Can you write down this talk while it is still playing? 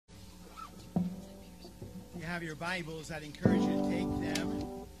have your Bibles, I'd encourage you to take them.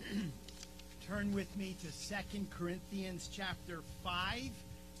 Turn with me to 2 Corinthians chapter 5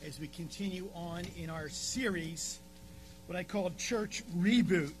 as we continue on in our series, what I call Church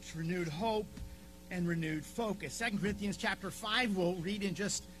Reboot, Renewed Hope and Renewed Focus. 2 Corinthians chapter 5, we'll read in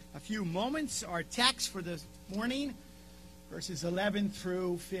just a few moments. Our text for this morning, verses 11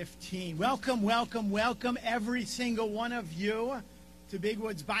 through 15. Welcome, welcome, welcome, every single one of you to Big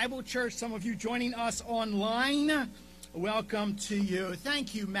Woods Bible Church. Some of you joining us online, welcome to you.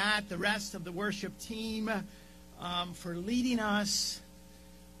 Thank you, Matt, the rest of the worship team, for leading us.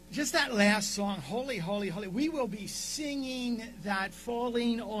 Just that last song, Holy, Holy, Holy. We will be singing that,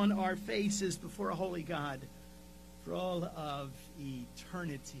 falling on our faces before a holy God for all of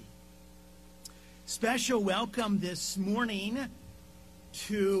eternity. Special welcome this morning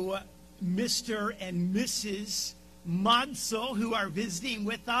to Mr. and Mrs. Madsel, who are visiting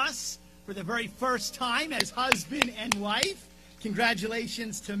with us for the very first time as husband and wife.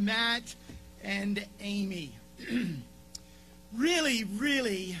 Congratulations to Matt and Amy.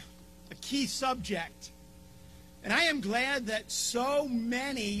 Really a key subject. And I am glad that so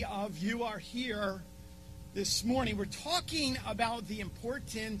many of you are here this morning. We're talking about the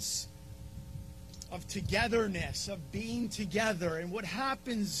importance of togetherness, of being together, and what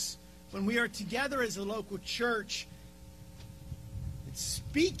happens when we are together as a local church. It's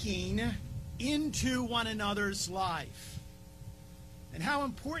speaking into one another's life. And how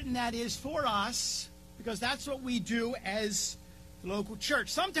important that is for us, because that's what we do as the local church.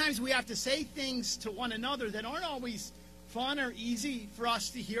 Sometimes we have to say things to one another that aren't always fun or easy for us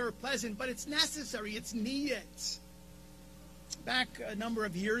to hear or pleasant, but it's necessary, it's needed. Back a number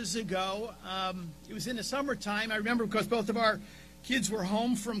of years ago, it was in the summertime. I remember because both of our kids were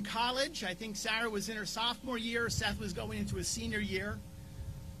home from college. I think Sarah was in her sophomore year. Seth was going into his senior year.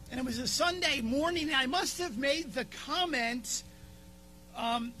 And it was a Sunday morning, and I must have made the comment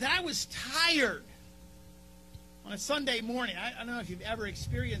that I was tired on a Sunday morning. I don't know if you've ever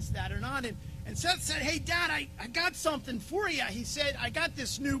experienced that or not. And Seth said, "Hey, Dad, I got something for you." He said, "I got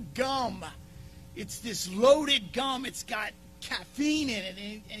this new gum. It's this loaded gum. It's got caffeine in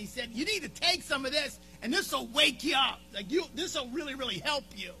it." And he said, "You need to take some of this, and this will wake you up. This will really help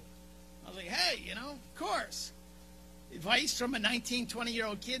you." I was like, "Hey, of course. Advice from a 19,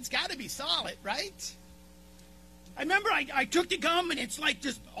 20-year-old kid's got to be solid, right?" I remember I took the gum, and it's like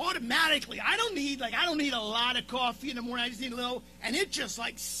just automatically. I don't need a lot of coffee in the morning. I just need a little, and it just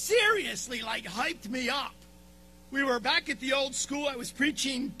seriously hyped me up. We were back at the old school. I was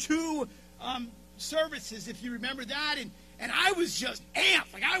preaching 2 services, if you remember that, and I was just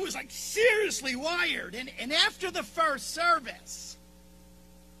amped. I was seriously wired. And after the first service,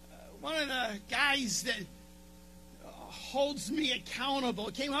 one of the guys that holds me accountable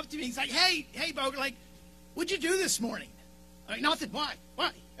came up to me. He's like, hey, Boger, what'd you do this morning? I'm like, nothing. Why?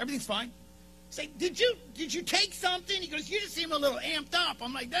 Everything's fine. He's like, did you take something? He goes, you just seem a little amped up.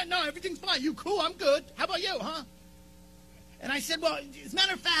 I'm like, no, everything's fine. You cool? I'm good. How about you, huh? And I said, well, as a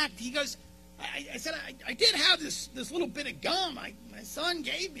matter of fact, he goes, I said, I did have this little bit of gum my son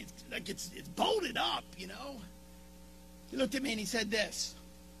gave me. It's bolted up, He looked at me and he said this: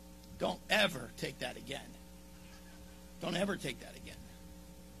 "Don't ever take that again. Don't ever take that again."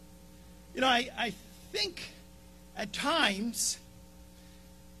 I think at times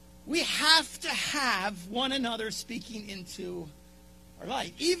we have to have one another speaking into our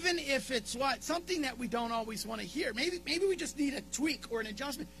life, even if it's something that we don't always want to hear. Maybe we just need a tweak or an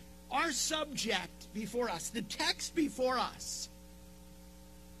adjustment. Our subject before us, the text before us.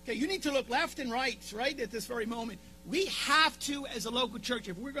 Okay, you need to look left and right at this very moment. We have to, as a local church,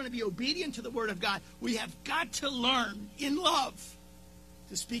 if we're going to be obedient to the Word of God, we have got to learn in love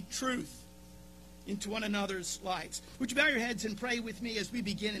to speak truth into one another's lives. Would you bow your heads and pray with me as we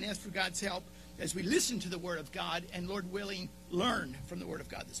begin and ask for God's help as we listen to the Word of God and, Lord willing, learn from the Word of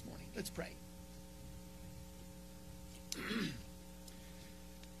God this morning? Let's pray.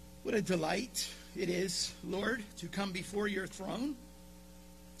 What a delight it is, Lord, to come before your throne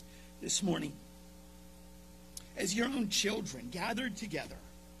this morning as your own children gathered together,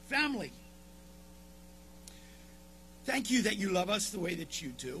 family. Thank you that you love us the way that you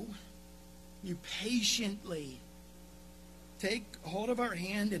do. You patiently take hold of our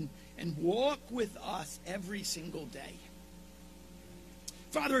hand and walk with us every single day.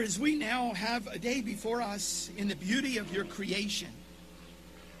 Father, as we now have a day before us in the beauty of your creation,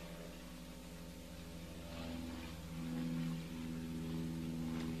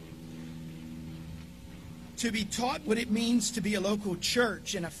 to be taught what it means to be a local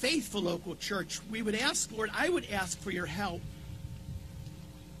church and a faithful local church, we would ask, Lord, I would ask for your help.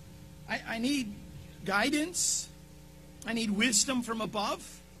 I need guidance. I need wisdom from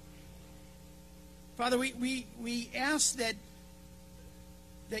above. Father, we ask that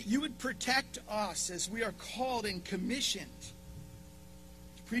you would protect us as we are called and commissioned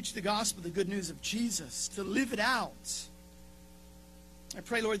to preach the gospel, the good news of Jesus, to live it out. I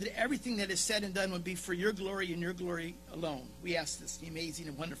pray, Lord, that everything that is said and done would be for your glory and your glory alone. We ask this in the amazing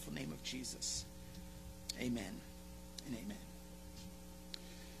and wonderful name of Jesus. Amen and amen.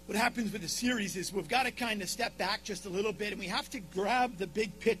 What happens with the series is we've got to kind of step back just a little bit, and we have to grab the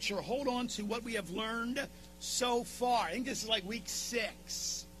big picture, hold on to what we have learned so far. I think this is like week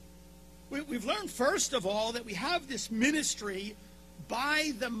 6. We've learned, first of all, that we have this ministry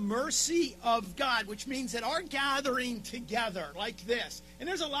by the mercy of God, which means that our gathering together like this, and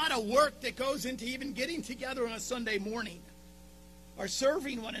there's a lot of work that goes into even getting together on a Sunday morning, our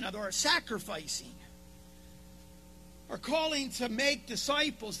serving one another, our sacrificing, our calling to make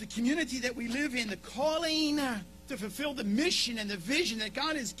disciples, the community that we live in, the calling to fulfill the mission and the vision that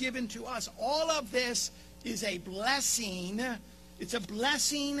God has given to us. All of this is a blessing. It's a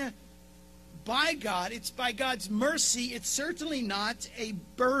blessing by God. It's by God's mercy. It's certainly not a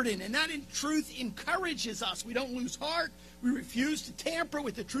burden. And that in truth encourages us. We don't lose heart. We refuse to tamper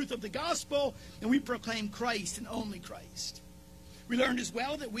with the truth of the gospel. And we proclaim Christ and only Christ. We learned as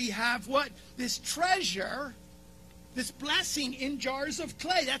well that we have what? This treasure, this blessing in jars of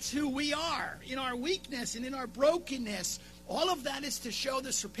clay. That's who we are. In our weakness and in our brokenness. All of that is to show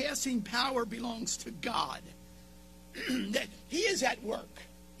the surpassing power belongs to God. That He is at work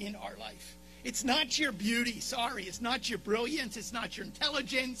in our life. It's not your beauty, sorry. It's not your brilliance. It's not your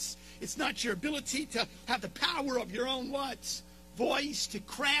intelligence. It's not your ability to have the power of your own what? Voice, to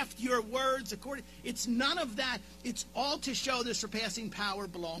craft your words according. It's none of that. It's all to show the surpassing power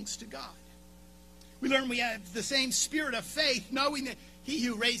belongs to God. We learn we have the same spirit of faith, knowing that He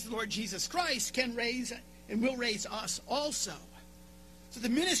who raised the Lord Jesus Christ can raise and will raise us also. So the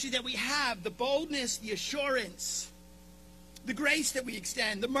ministry that we have, the boldness, the assurance, the grace that we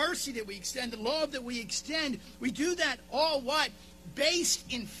extend, the mercy that we extend, the love that we extend, we do that all what?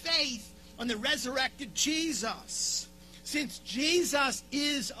 Based in faith on the resurrected Jesus. Since Jesus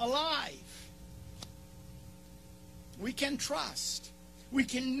is alive, we can trust. We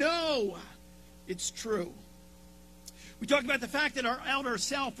can know it's true. We talked about the fact that our outer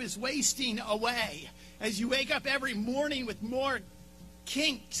self is wasting away. As you wake up every morning with more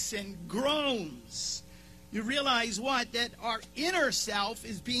kinks and groans, you realize what? That our inner self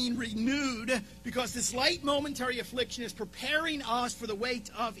is being renewed because this light momentary affliction is preparing us for the weight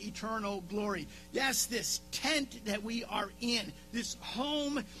of eternal glory. Yes, this tent that we are in, this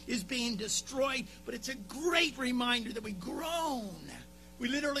home is being destroyed, but it's a great reminder that we groan. We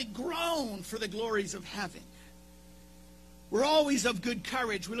literally groan for the glories of heaven. We're always of good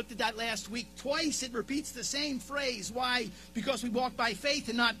courage. We looked at that last week. Twice it repeats the same phrase. Why? Because we walk by faith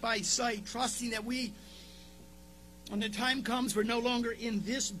and not by sight, trusting that we, when the time comes, we're no longer in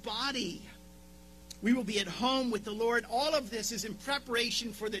this body. We will be at home with the Lord. All of this is in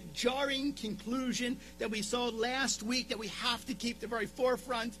preparation for the jarring conclusion that we saw last week, that we have to keep the very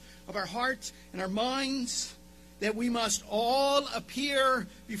forefront of our hearts and our minds, that we must all appear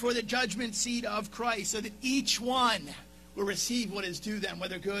before the judgment seat of Christ, so that each one will receive what is due them,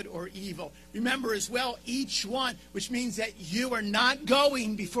 whether good or evil. Remember as well, each one, which means that you are not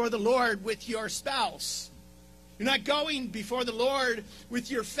going before the Lord with your spouse. You're not going before the Lord with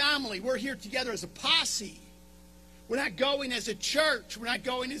your family. We're here together as a posse. We're not going as a church. We're not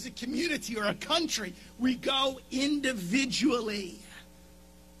going as a community or a country. We go individually.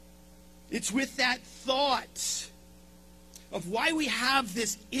 It's with that thought of why we have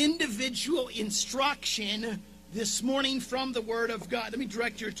this individual instruction this morning from the Word of God. Let me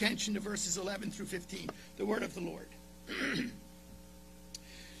direct your attention to verses 11 through 15, the Word of the Lord.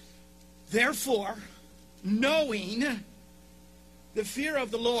 Therefore, knowing the fear of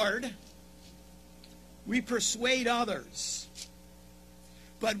the Lord, we persuade others.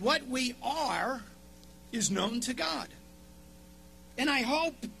 But what we are is known to God. And I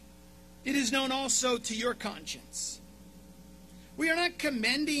hope it is known also to your conscience. We are not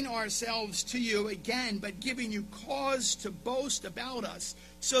commending ourselves to you again, but giving you cause to boast about us,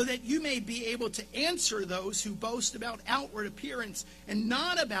 so that you may be able to answer those who boast about outward appearance and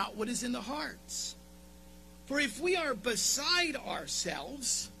not about what is in the hearts. For if we are beside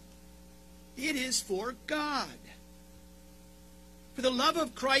ourselves, it is for God. For the love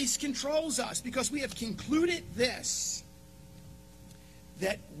of Christ controls us, because we have concluded this,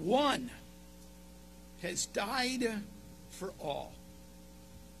 that one has died for all.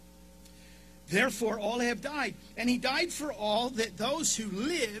 Therefore all have died. And he died for all, that those who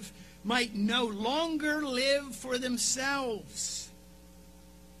live might no longer live for themselves,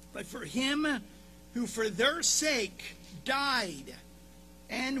 but for him who for their sake died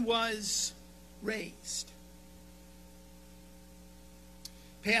and was raised.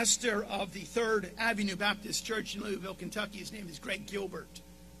 Pastor of the 3rd Avenue Baptist Church in Louisville, Kentucky, his name is Greg Gilbert,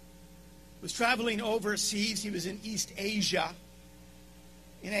 was traveling overseas. He was in East Asia,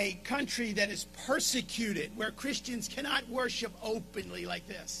 in a country that is persecuted, where Christians cannot worship openly like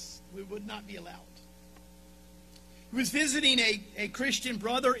this. We would not be allowed. He was visiting a Christian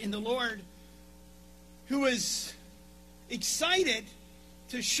brother in the Lord who was excited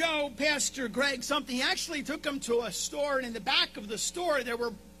to show Pastor Greg something. He actually took him to a store, and in the back of the store there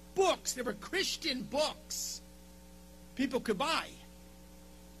were books. There were Christian books people could buy.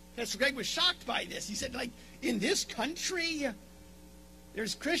 Pastor Greg was shocked by this. He said, like, in this country,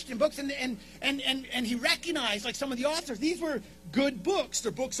 there's Christian books, and he recognized, like, some of the authors, these were good books.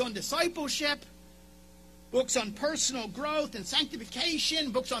 They're books on discipleship, books on personal growth and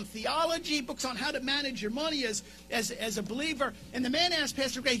sanctification, books on theology, books on how to manage your money as a believer. And the man asked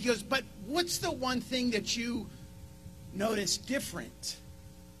Pastor Greg, he goes, but what's the one thing that you notice different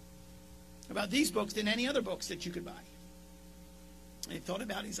about these books than any other books that you could buy? And he thought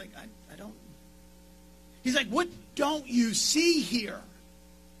about it. He's like, I don't. He's like, what don't you see here?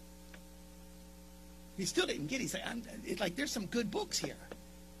 He still didn't get it. He's like, it's like, there's some good books here.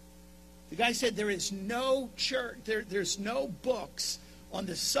 The guy said there is no church, there's no books on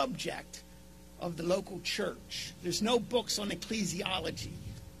the subject of the local church. There's no books on ecclesiology.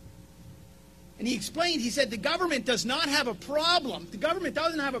 And he explained, he said, the government does not have a problem. The government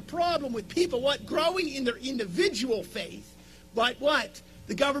doesn't have a problem with people, growing in their individual faith. But what?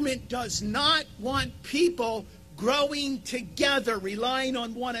 The government does not want people growing together, relying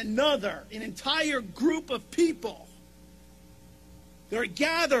on one another, an entire group of people. They're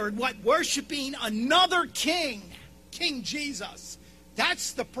gathered, worshiping another king, King Jesus.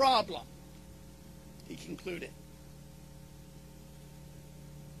 That's the problem, he concluded.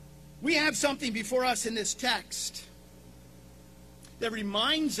 We have something before us in this text that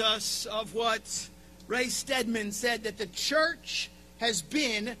reminds us of what Ray Stedman said, that the church has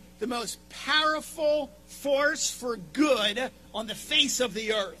been the most powerful force for good on the face of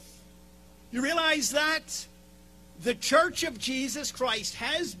the earth. You realize that? The Church of Jesus Christ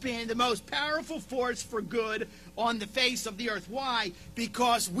has been the most powerful force for good on the face of the earth. Why?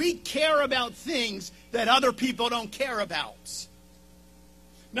 Because we care about things that other people don't care about.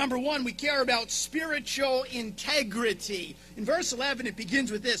 Number one, we care about spiritual integrity. In verse 11, it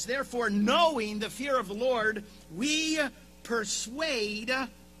begins with this: therefore, knowing the fear of the Lord, we persuade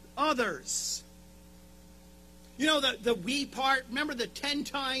others. You know the we part? Remember the 10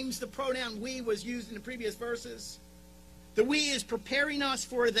 times the pronoun we was used in the previous verses? The we is preparing us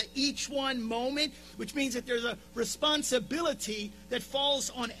for the each one moment, which means that there's a responsibility that falls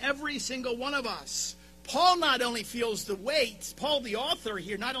on every single one of us. Paul not only feels the weight, Paul the author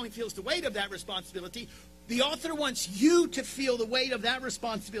here not only feels the weight of that responsibility, the author wants you to feel the weight of that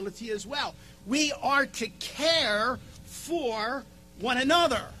responsibility as well. We are to care for one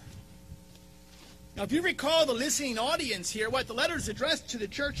another. Now, if you recall the listening audience here, the letter is addressed to the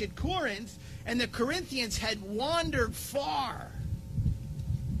church at Corinth, and the Corinthians had wandered far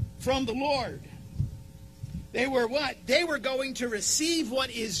from the Lord. They were what? They were going to receive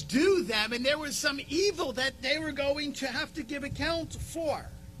what is due them, and there was some evil that they were going to have to give account for.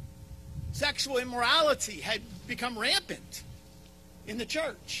 Sexual immorality had become rampant in the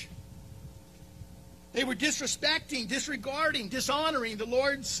church. They were disrespecting, disregarding, dishonoring the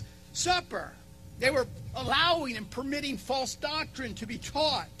Lord's Supper. They were allowing and permitting false doctrine to be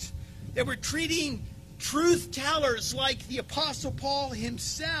taught. They were treating truth tellers like the Apostle Paul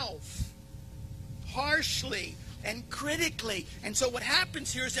himself harshly and critically. And so what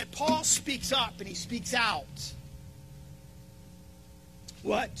happens here is that Paul speaks up and he speaks out.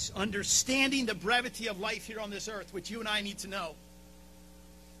 What? Understanding the brevity of life here on this earth, which you and I need to know.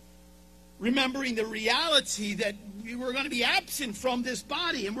 Remembering the reality that we're going to be absent from this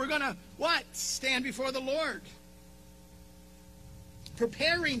body, and we're going to, what? Stand before the Lord.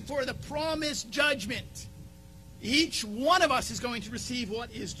 Preparing for the promised judgment. Each one of us is going to receive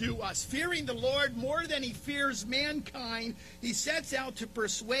what is due us. Fearing the Lord more than he fears mankind, he sets out to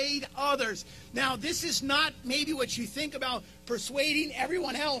persuade others. Now, this is not maybe what you think about persuading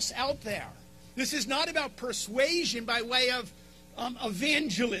everyone else out there. This is not about persuasion by way of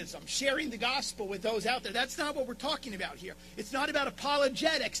evangelism, sharing the gospel with those out there. That's not what we're talking about here. It's not about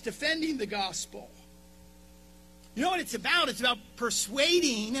apologetics, defending the gospel. You know what it's about? It's about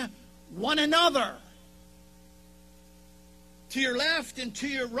persuading one another. To your left and to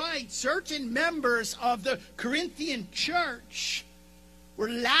your right, certain members of the Corinthian church were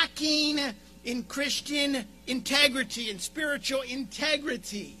lacking in Christian integrity and spiritual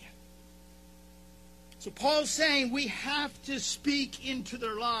integrity. So Paul's saying we have to speak into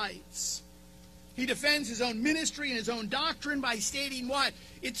their lives. He defends his own ministry and his own doctrine by stating what?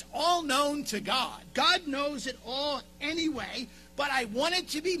 It's all known to God. God knows it all anyway, but I want it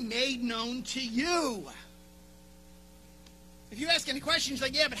to be made known to you. If you ask any questions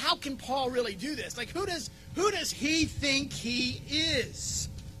like, yeah, but how can Paul really do this? Like, who does he think he is?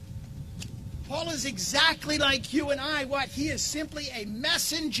 Paul is exactly like you and I. What? He is simply a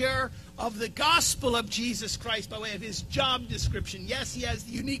messenger of the gospel of Jesus Christ by way of his job description. Yes, he has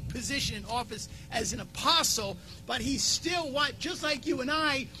the unique position and office as an apostle, but he's still what? Just like you and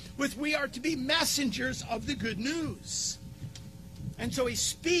I, we are to be messengers of the good news. And so he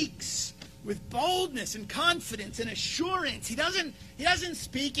speaks with boldness and confidence and assurance. He doesn't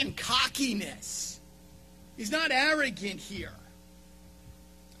speak in cockiness. He's not arrogant here.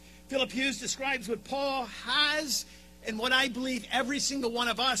 Philip Hughes describes what Paul has and what I believe every single one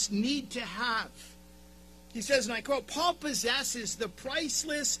of us need to have. He says, and I quote, Paul possesses the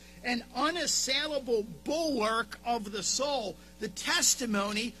priceless and unassailable bulwark of the soul, the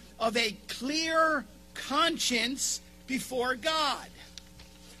testimony of a clear conscience before God.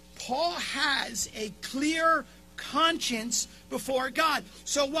 Paul has a clear conscience before God.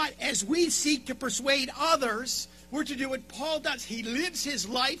 So what? As we seek to persuade others, we're to do what Paul does. He lives his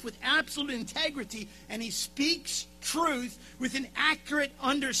life with absolute integrity, and he speaks truth with an accurate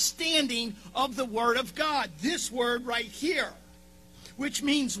understanding of the Word of God. This word right here. Which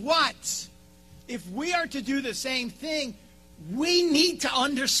means what? If we are to do the same thing, we need to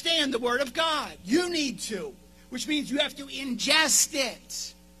understand the Word of God. You need to. Which means you have to ingest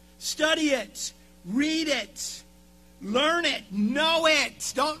it. Study it. Read it. Learn it. Know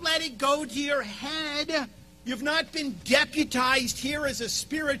it. Don't let it go to your head. You've not been deputized here as a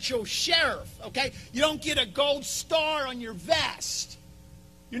spiritual sheriff, okay? You don't get a gold star on your vest.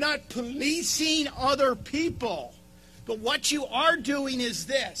 You're not policing other people. But what you are doing is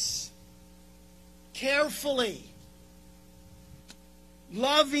this. Carefully,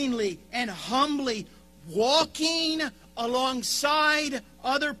 lovingly, and humbly walking alongside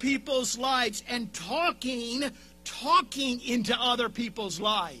other people's lives and talking into other people's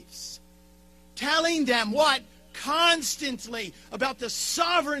lives. Telling them what? Constantly about the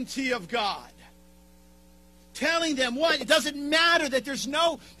sovereignty of God. Telling them what? It doesn't matter that there's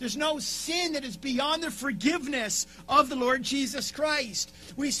no sin that is beyond the forgiveness of the Lord Jesus Christ.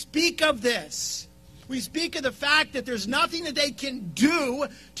 We speak of this. We speak of the fact that there's nothing that they can do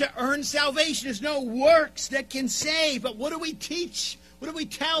to earn salvation. There's no works that can save. But what do we teach? What do we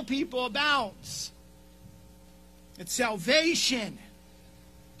tell people about? It's salvation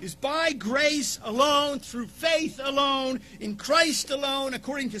is by grace alone, through faith alone, in Christ alone,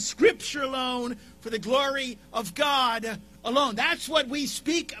 according to Scripture alone, for the glory of God alone. That's what we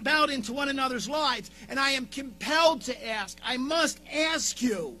speak about into one another's lives. And I am compelled to ask, I must ask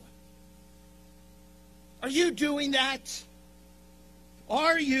you, are you doing that?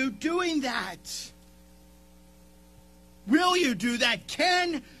 Are you doing that? Will you do that?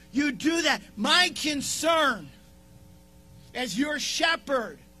 Can you do that? My concern as your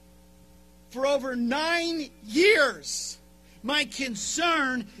shepherd for over 9 years, my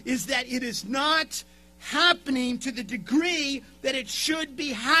concern is that it is not happening to the degree that it should be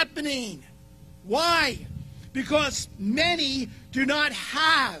happening. Why? Because many do not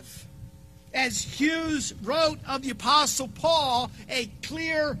have, as Hughes wrote of the Apostle Paul, a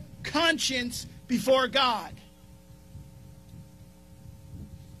clear conscience before God.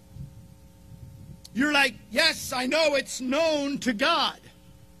 You're like, yes, I know it's known to God.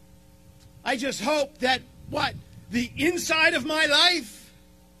 I just hope that, what? The inside of my life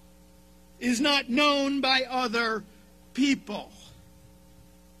is not known by other people.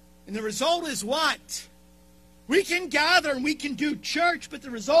 And the result is what? We can gather and we can do church, but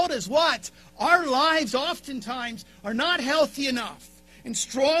the result is what? Our lives oftentimes are not healthy enough and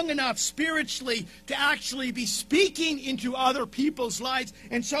strong enough spiritually to actually be speaking into other people's lives,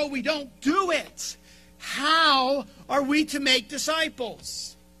 and so we don't do it. How are we to make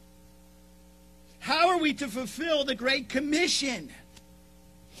disciples? How are we to fulfill the Great Commission?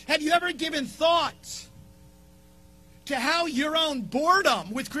 Have you ever given thought to how your own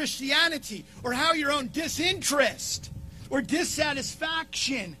boredom with Christianity, or how your own disinterest or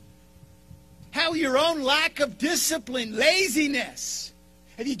dissatisfaction, how your own lack of discipline, laziness,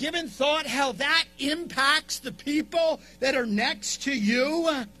 have you given thought how that impacts the people that are next to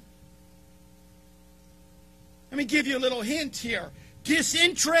you? Let me give you a little hint here.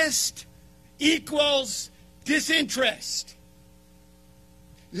 Disinterest equals disinterest.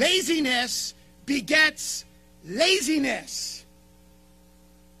 Laziness begets laziness.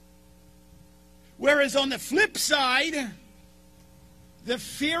 Whereas on the flip side, the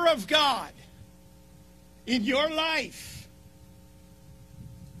fear of God in your life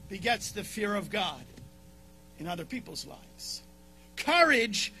begets the fear of God in other people's lives.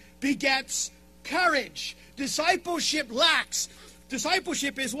 Courage begets courage. Discipleship lacks.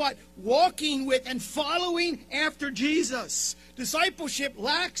 Discipleship is what? Walking with and following after Jesus. Discipleship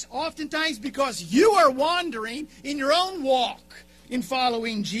lacks oftentimes because you are wandering in your own walk in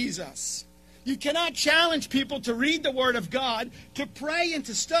following Jesus. You cannot challenge people to read the Word of God, to pray and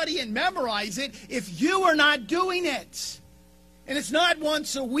to study and memorize it if you are not doing it. And it's not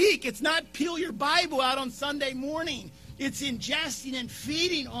once a week. It's not peel your Bible out on Sunday morning. It's ingesting and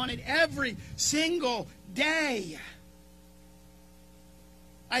feeding on it every single day.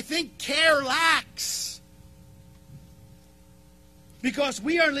 I think care lacks because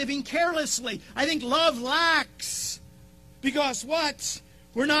we are living carelessly. I think love lacks because what?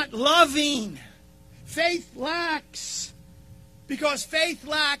 We're not loving. Faith lacks because faith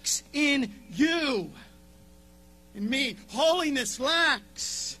lacks in you, in me. Holiness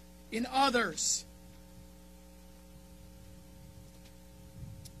lacks in others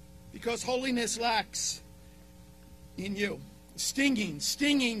because holiness lacks in you.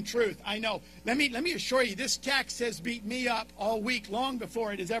 Stinging truth. I know. Let me assure you, this text has beat me up all week, long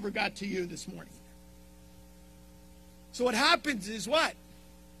before it has ever got to you this morning. So what happens is what?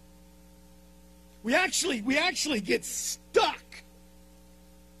 We actually get stuck.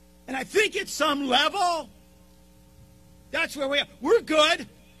 And I think at some level, that's where we are. We're good.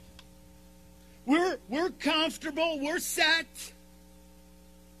 We're comfortable. We're set.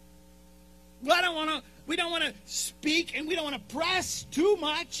 We don't want to speak and we don't want to press too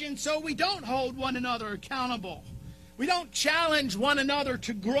much, and so we don't hold one another accountable. We don't challenge one another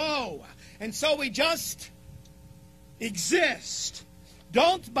to grow. And so we just exist.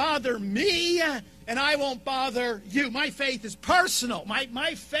 Don't bother me, and I won't bother you. My faith is personal.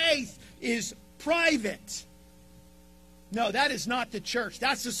 My faith is private. No, that is not the church.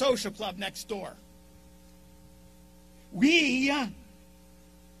 That's the social club next door. We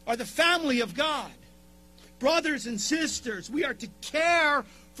are the family of God. Brothers and sisters, we are to care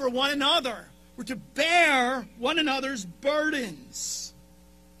for one another. We're to bear one another's burdens.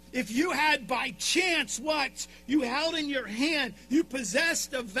 If you had by chance what you held in your hand, you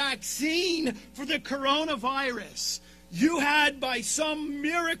possessed a vaccine for the coronavirus. You had by some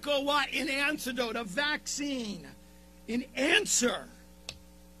miracle what? An antidote, a vaccine, an answer.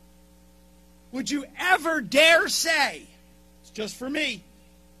 Would you ever dare say, it's just for me,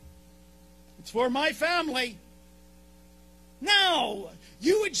 it's for my family? No,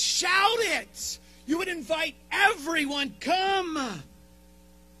 you would shout it. You would invite everyone, come.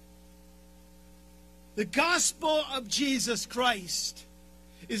 The gospel of Jesus Christ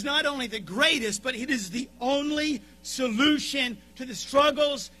is not only the greatest, but it is the only solution to the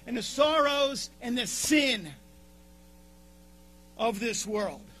struggles and the sorrows and the sin of this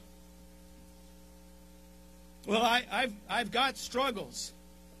world. Well, I've got struggles.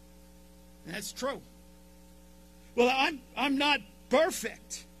 That's true. Well, I'm not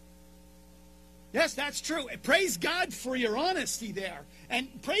perfect. Yes, that's true. Praise God for your honesty there. And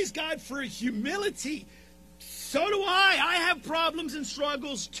praise God for humility. So do I. I have problems and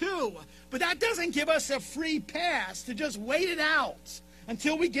struggles too. But that doesn't give us a free pass to just wait it out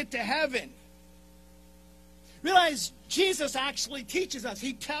until we get to heaven. Realize Jesus actually teaches us.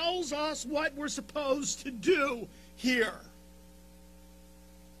 He tells us what we're supposed to do here.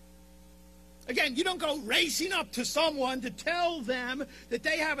 Again, you don't go racing up to someone to tell them that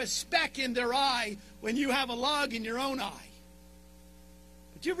they have a speck in their eye when you have a log in your own eye.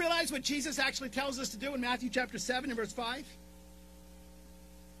 But do you realize what Jesus actually tells us to do in Matthew chapter 7 and verse 5?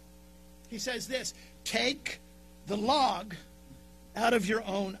 He says this, take the log out of your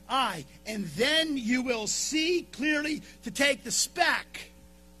own eye, and then you will see clearly to take the speck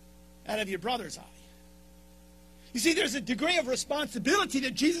out of your brother's eye. You see, there's a degree of responsibility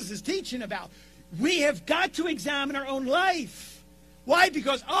that Jesus is teaching about. We have got to examine our own life. Why?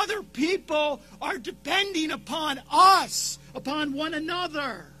 Because other people are depending upon us, upon one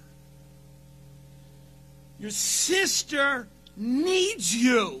another. Your sister needs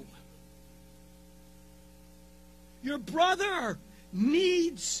you. Your brother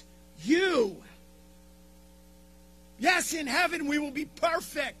needs you. Yes, in heaven we will be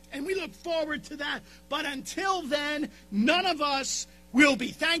perfect, and we look forward to that. But until then, none of us will be.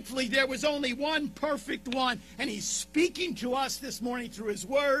 Thankfully, there was only one perfect one, and he's speaking to us this morning through his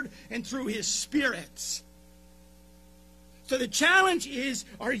word and through his Spirit. So the challenge is,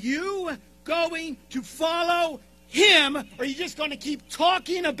 are you going to follow him, or are you just going to keep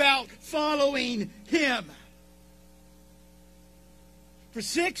talking about following him? For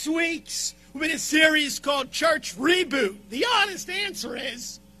 6 weeks, we've been in a series called Church Reboot. The honest answer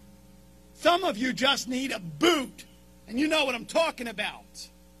is, some of you just need a boot. And you know what I'm talking about.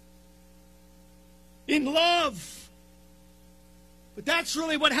 In love. But that's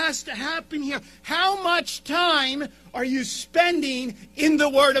really what has to happen here. How much time are you spending in the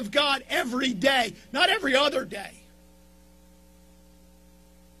Word of God every day? Not every other day.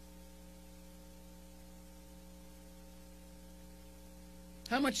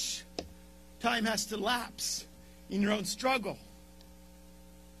 How much time has to lapse in your own struggle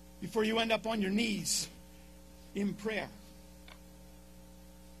before you end up on your knees in prayer?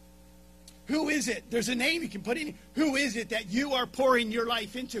 Who is it? There's a name you can put in. Who is it that you are pouring your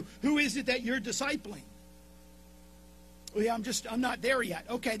life into? Who is it that you're discipling? Well, yeah, I'm not there yet.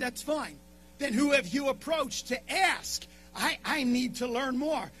 Okay, that's fine. Then who have you approached to ask? I need to learn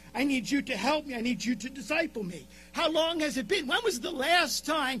more. I need you to help me. I need you to disciple me. How long has it been? When was the last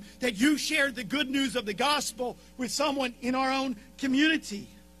time that you shared the good news of the gospel with someone in our own community?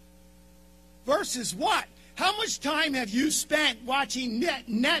 Versus what? How much time have you spent watching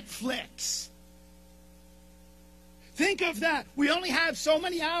Netflix? Think of that. We only have so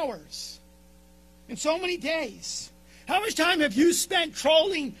many hours and so many days. How much time have you spent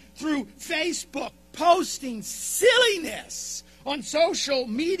trolling through Facebook, posting silliness on social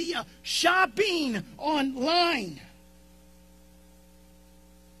media, shopping online?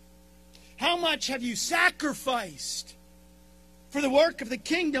 How much have you sacrificed for the work of the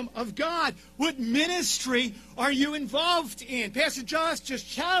kingdom of God? What ministry are you involved in? Pastor Josh just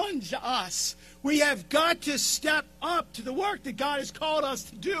challenged us. We have got to step up to the work that God has called us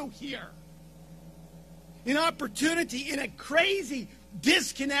to do here. An opportunity in a crazy,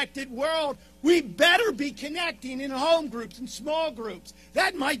 disconnected world. We better be connecting in home groups and small groups.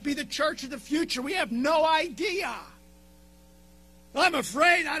 That might be the church of the future. We have no idea. I'm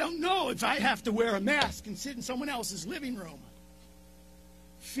afraid I don't know if I have to wear a mask and sit in someone else's living room.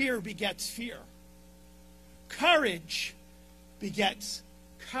 Fear begets fear. Courage begets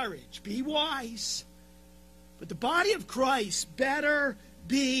courage. Be wise. But the body of Christ better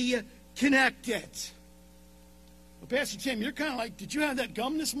be connected. Well, Pastor Tim, you're kind of like, did you have that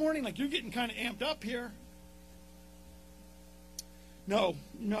gum this morning? Like, you're getting kind of amped up here. No.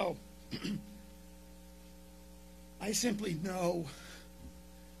 I simply know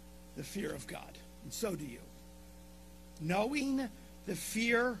the fear of God. And so do you. Knowing the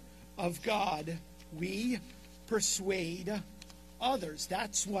fear of God, we persuade others.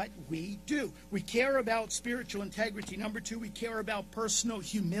 That's what we do. We care about spiritual integrity. Number 2, we care about personal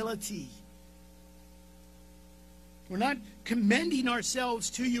humility. We're not commending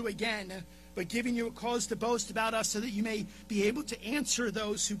ourselves to you again, but giving you a cause to boast about us so that you may be able to answer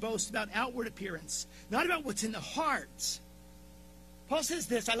those who boast about outward appearance, not about what's in the heart. Paul says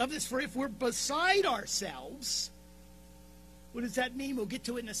this, I love this, for if we're beside ourselves, what does that mean? We'll get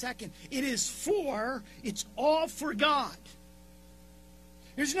to it in a second. It's all for God.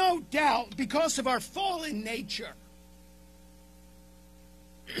 There's no doubt, because of our fallen nature,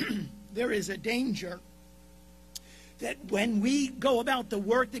 there is a danger that when we go about the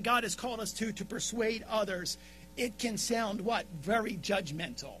work that God has called us to persuade others, it can sound what? Very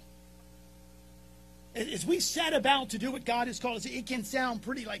judgmental. As we set about to do what God has called us, it can sound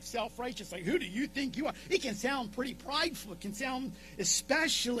pretty like self-righteous. Like, who do you think you are? It can sound pretty prideful. It can sound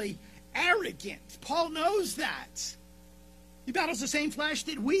especially arrogant. Paul knows that. He battles the same flesh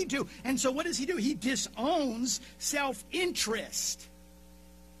that we do. And so what does he do? He disowns self-interest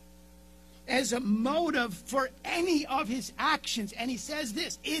as a motive for any of his actions. And he says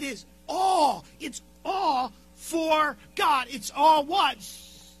this, it's all for God. It's all what?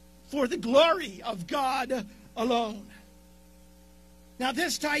 For the glory of God alone. Now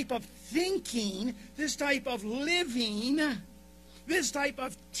this type of thinking, this type of living, this type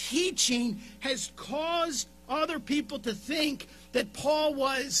of teaching has caused other people to think that Paul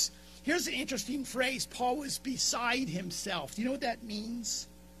was, here's an interesting phrase, Paul was beside himself. Do you know what that means?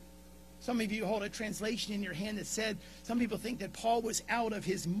 Some of you hold a translation in your hand that said, some people think that Paul was out of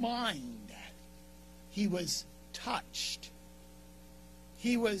his mind. He was touched.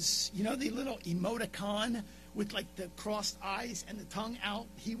 He was, you know, the little emoticon with like the crossed eyes and the tongue out?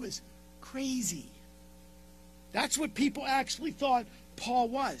 He was crazy. That's what people actually thought Paul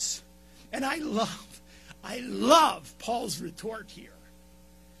was. And I love Paul's retort here.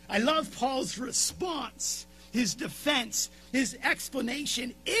 I love Paul's response, his defense, his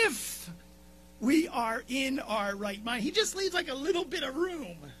explanation. If we are in our right mind. He just leaves like a little bit of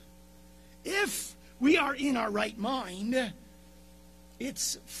room. If we are in our right mind,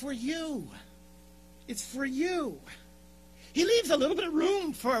 it's for you. It's for you. He leaves a little bit of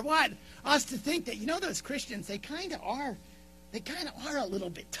room for what? Us to think that, those Christians, they kind of are a little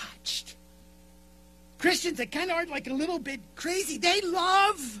bit touched. Christians that kind of are like a little bit crazy. They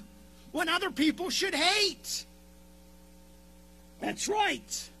love when other people should hate. That's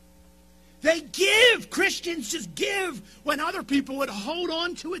right. They give. Christians just give when other people would hold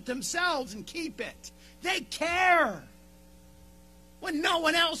on to it themselves and keep it. They care when no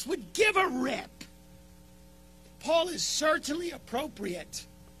one else would give a rip. Paul is certainly appropriate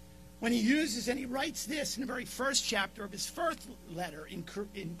when he uses, and he writes this in the very first chapter of his first letter in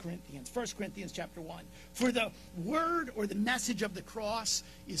Corinthians, 1 Corinthians chapter 1. For the word or the message of the cross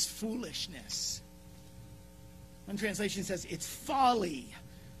is foolishness. One translation says it's folly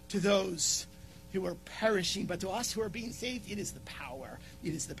to those who are perishing, but to us who are being saved, it is the power.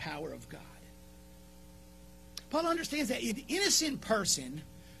 It is the power of God. Paul understands that an innocent person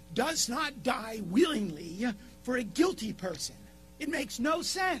does not die willingly for a guilty person. It makes no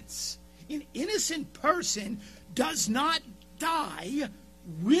sense. An innocent person does not die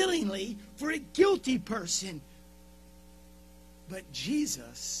willingly for a guilty person. But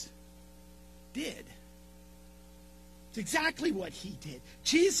Jesus did. It's exactly what he did.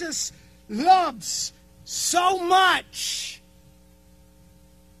 Jesus loves so much.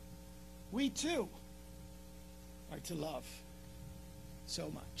 We too are to love so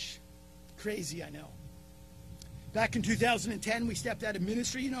much. Crazy, I know. Back in 2010, we stepped out of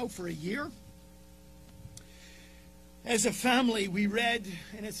ministry, for a year. As a family, we read,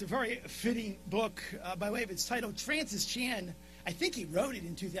 and it's a very fitting book by way of its title. Francis Chan, I think he wrote it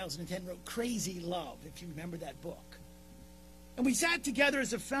in 2010, wrote Crazy Love, if you remember that book. And we sat together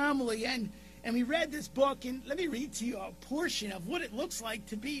as a family, and we read this book, and let me read to you a portion of what it looks like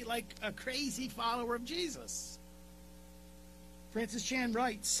to be like a crazy follower of Jesus. Francis Chan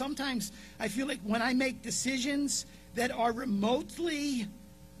writes, sometimes I feel like when I make decisions that are remotely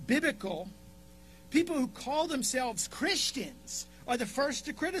biblical, people who call themselves Christians are the first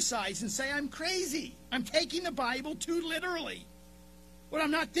to criticize and say I'm crazy. I'm taking the Bible too literally. Or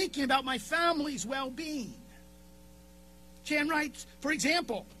I'm not thinking about my family's well-being. Chan writes, for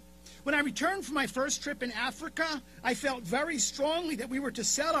example, when I returned from my first trip in Africa, I felt very strongly that we were to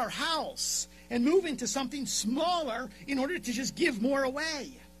sell our house and move into something smaller in order to just give more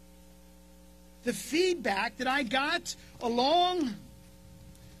away. The feedback that I got along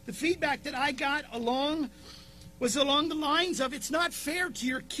was along the lines of, it's not fair to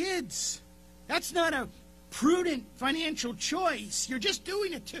your kids. That's not a prudent financial choice. You're just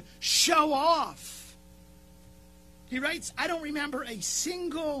doing it to show off. He writes, I don't remember a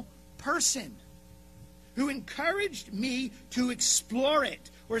single person who encouraged me to explore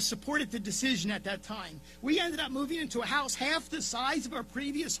it or supported the decision at that time. We ended up moving into a house half the size of our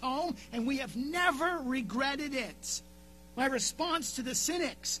previous home, and we have never regretted it. My response to the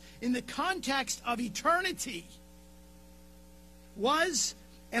cynics in the context of eternity was,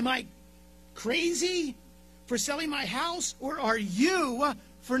 am I crazy for selling my house, or are you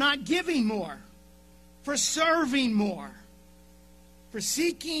for not giving more, for serving more, for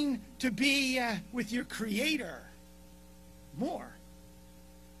seeking to be with your Creator more?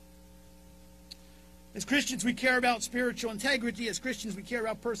 As Christians, we care about spiritual integrity. As Christians, we care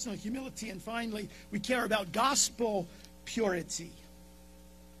about personal humility. And finally, we care about gospel purity.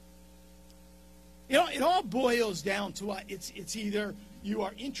 It all boils down to what? It's either you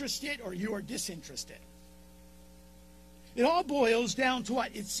are interested or you are disinterested. It all boils down to what?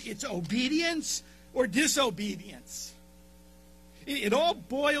 It's obedience or disobedience. It all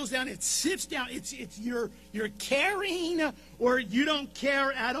boils down, it sits down, it's you're caring or you don't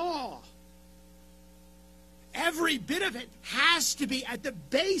care at all. Every bit of it has to be at the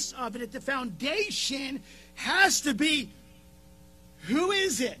base of it, at the foundation, has to be, who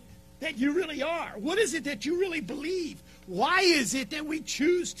is it that you really are? What is it that you really believe? Why is it that we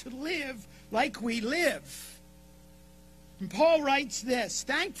choose to live like we live? And Paul writes this,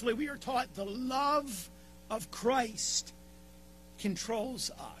 thankfully we are taught the love of Christ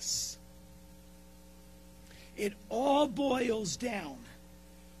controls us. It all boils down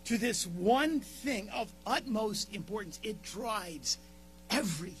to this one thing of utmost importance. It drives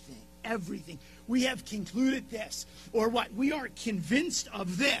everything. We have concluded this, or what? We are convinced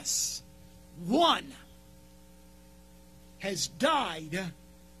of this. One has died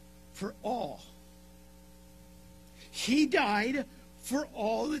for all. He died for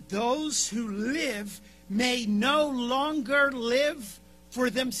all that those who live may no longer live for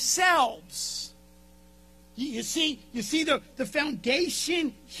themselves. You see the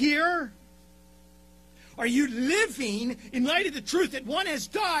foundation here? Are you living in light of the truth that one has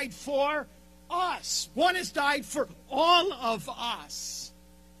died for us? One has died for all of us.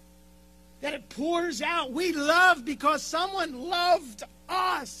 That it pours out. We love because someone loved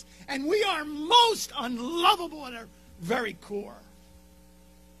us. And we are most unlovable at our very core.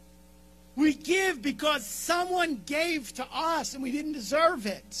 We give because someone gave to us and we didn't deserve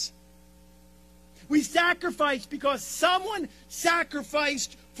it. We sacrifice because someone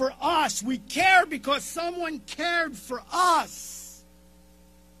sacrificed for us. We care because someone cared for us.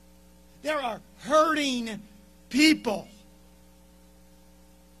 There are hurting people.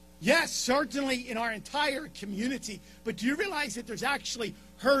 Yes, certainly in our entire community. But do you realize that there's actually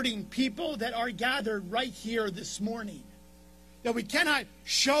hurting people that are gathered right here this morning? That we cannot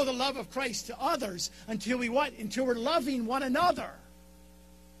show the love of Christ to others until we what? Until we're loving one another.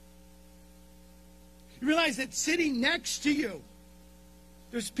 You realize that sitting next to you,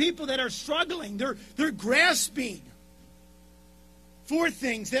 there's people that are struggling. They're grasping for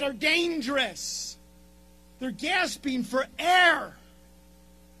things that are dangerous. They're gasping for air.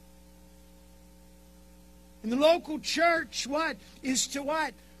 And the local church, what? Is to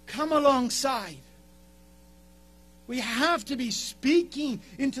what? Come alongside. We have to be speaking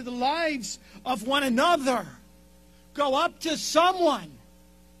into the lives of one another. Go up to someone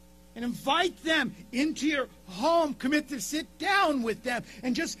and invite them into your home. Commit to sit down with them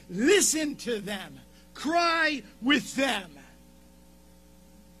and just listen to them. Cry with them.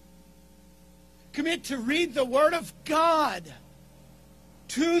 Commit to read the Word of God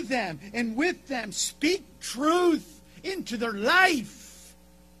to them and with them. Speak truth into their life.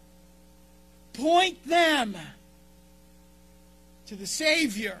 Point them to the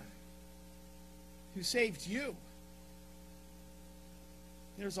Savior who saved you.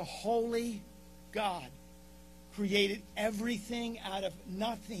 There's a holy God, created everything out of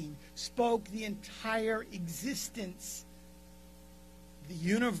nothing, spoke the entire existence, the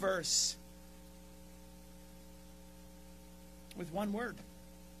universe, with one word.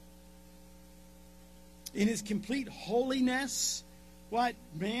 In his complete holiness, what?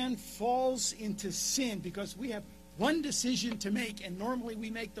 Man falls into sin because we have one decision to make, and normally we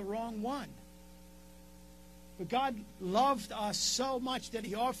make the wrong one. But God loved us so much that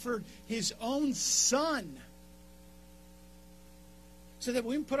he offered his own Son, so that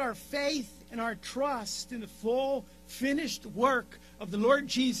we can put our faith and our trust in the full finished work of the Lord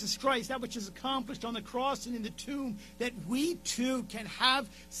Jesus Christ, that which is accomplished on the cross and in the tomb, that we too can have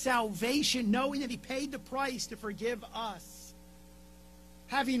salvation, knowing that he paid the price to forgive us.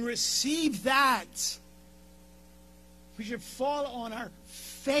 Having received that, we should fall on our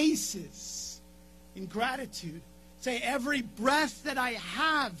faces in gratitude. Say, every breath that I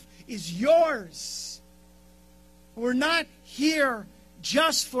have is yours. We're not here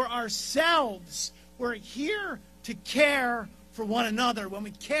just for ourselves. We're here to care for one another. When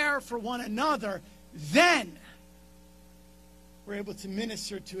we care for one another, then we're able to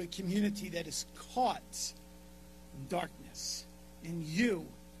minister to a community that is caught in darkness. And you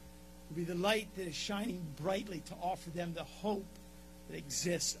will be the light that is shining brightly to offer them the hope that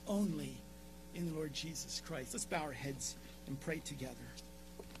exists only in the Lord Jesus Christ. Let's bow our heads and pray together.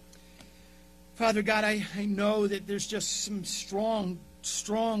 Father God, I know that there's just some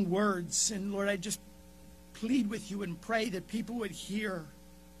strong words. And Lord, I just plead with you and pray that people would hear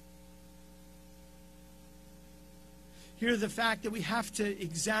the fact that we have to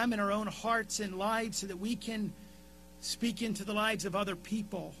examine our own hearts and lives so that we can speak into the lives of other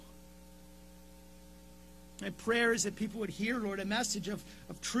people. My prayer is that people would hear, Lord, a message of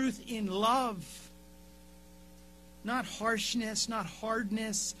truth in love. Not harshness, not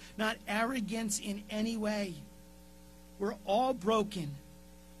hardness, not arrogance in any way. We're all broken.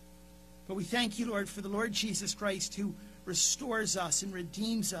 But we thank you, Lord, for the Lord Jesus Christ who restores us and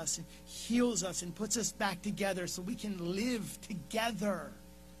redeems us and heals us and puts us back together so we can live together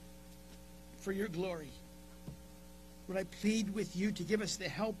for your glory. Lord, I plead with you to give us the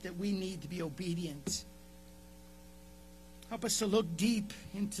help that we need to be obedient. Help us to look deep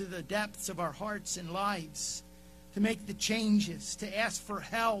into the depths of our hearts and lives, to make the changes, to ask for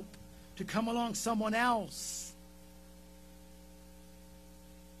help, to come along someone else.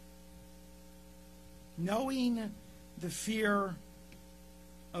 Knowing the fear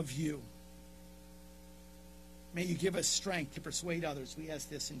of you. May you give us strength to persuade others. We ask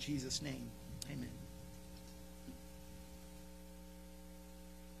this in Jesus' name. Amen.